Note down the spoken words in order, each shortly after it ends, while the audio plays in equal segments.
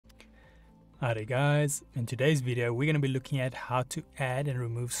Alright guys, in today's video we're going to be looking at how to add and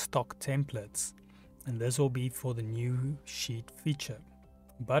remove stock templates, and this will be for the new sheet feature.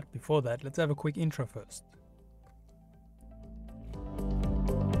 But before that, let's have a quick intro first.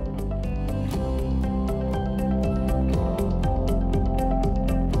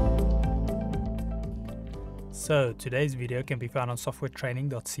 So today's video can be found on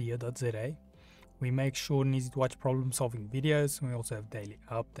softwaretraining.co.za. We make short and easy to watch problem solving videos, and we also have daily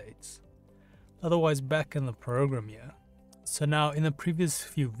updates. Otherwise, back in the program here. So now in the previous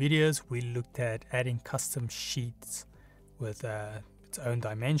few videos we looked at adding custom sheets with its own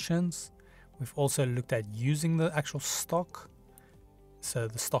dimensions. We've also looked at using the actual stock, so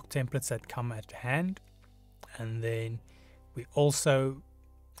the stock templates that come at hand, and then we also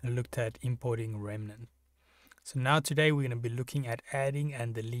looked at importing remnant. So now today we're going to be looking at adding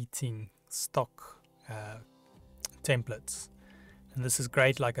and deleting stock templates. And this is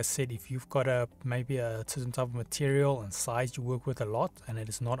great, like I said, if you've got maybe a certain type of material and size you work with a lot and it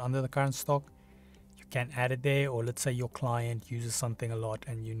is not under the current stock, you can add it there. Or let's say your client uses something a lot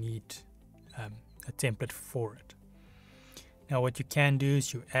and you need a template for it. Now what you can do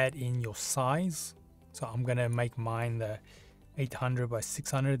is you add in your size. So I'm going to make mine the 800 by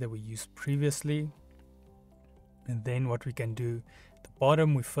 600 that we used previously. And then what we can do, at the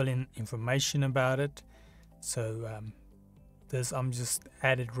bottom we fill in information about it. So I'm just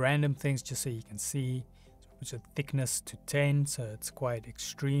added random things just so you can see. So which a thickness to 10, so it's quite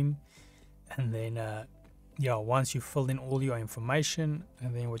extreme. And then once you fill in all your information,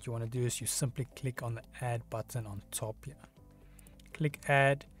 and then what you want to do is you simply click on the add button on top here. Click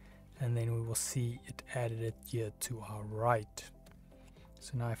add, and then we will see it added it here to our right.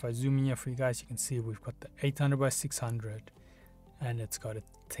 So now if I zoom in here for you guys, you can see we've got the 800 by 600 and it's got a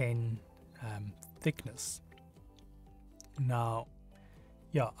 10 thickness. Now,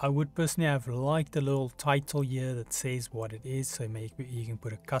 I would personally have liked a little title here that says what it is, so maybe you can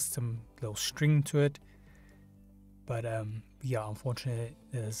put a custom little string to it. But unfortunately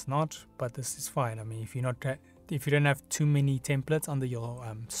it is not. But this is fine. I mean, if you don't have too many templates under your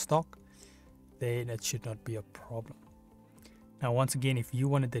stock, then it should not be a problem. Now, once again, if you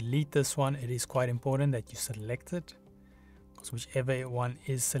want to delete this one, it is quite important that you select it, because whichever one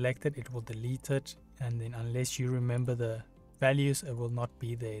is selected, it will delete it. And then unless you remember the values, it will not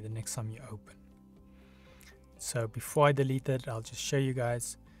be there the next time you open. So before I delete it, I'll just show you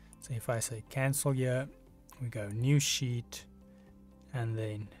guys. So if I say cancel here, we go new sheet, and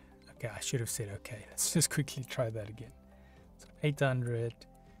then I should have said okay. Let's just quickly try that again. So 800,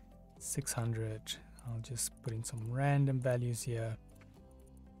 600, I'll just put in some random values here.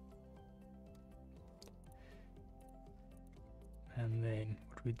 And then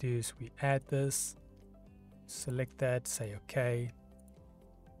what we do is we add this. Select that, say OK.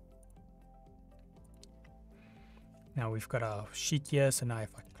 Now we've got our sheet here, so now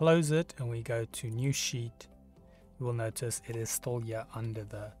if I close it and we go to new sheet, you will notice it is still here under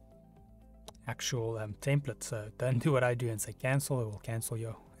the actual template. So don't do what I do and say cancel. It will cancel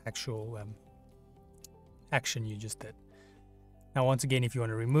your actual action you just did. Now once again, if you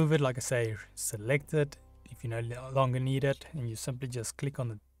want to remove it, like I say, select it. If you no longer need it, and you simply just click on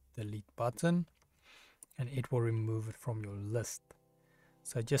the delete button, and it will remove it from your list.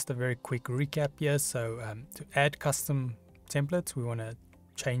 So just a very quick recap here. So to add custom templates, we want to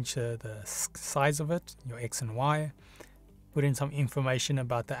change the size of it, your X and Y, put in some information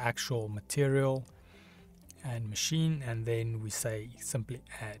about the actual material and machine, and then we say simply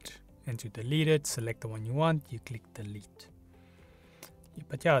add. And to delete it, select the one you want, you click delete.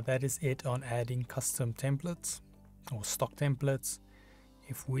 But that is it on adding custom templates or stock templates.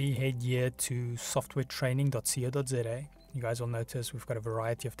 If we head here to softwaretraining.co.za, you guys will notice we've got a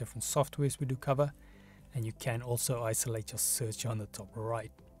variety of different softwares we do cover, and you can also isolate your search on the top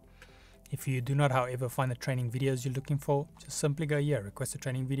right. If you do not, however, find the training videos you're looking for, just simply go here, request a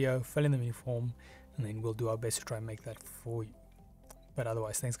training video, fill in the menu form, and then we'll do our best to try and make that for you. But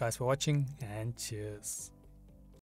otherwise, thanks guys for watching, and cheers.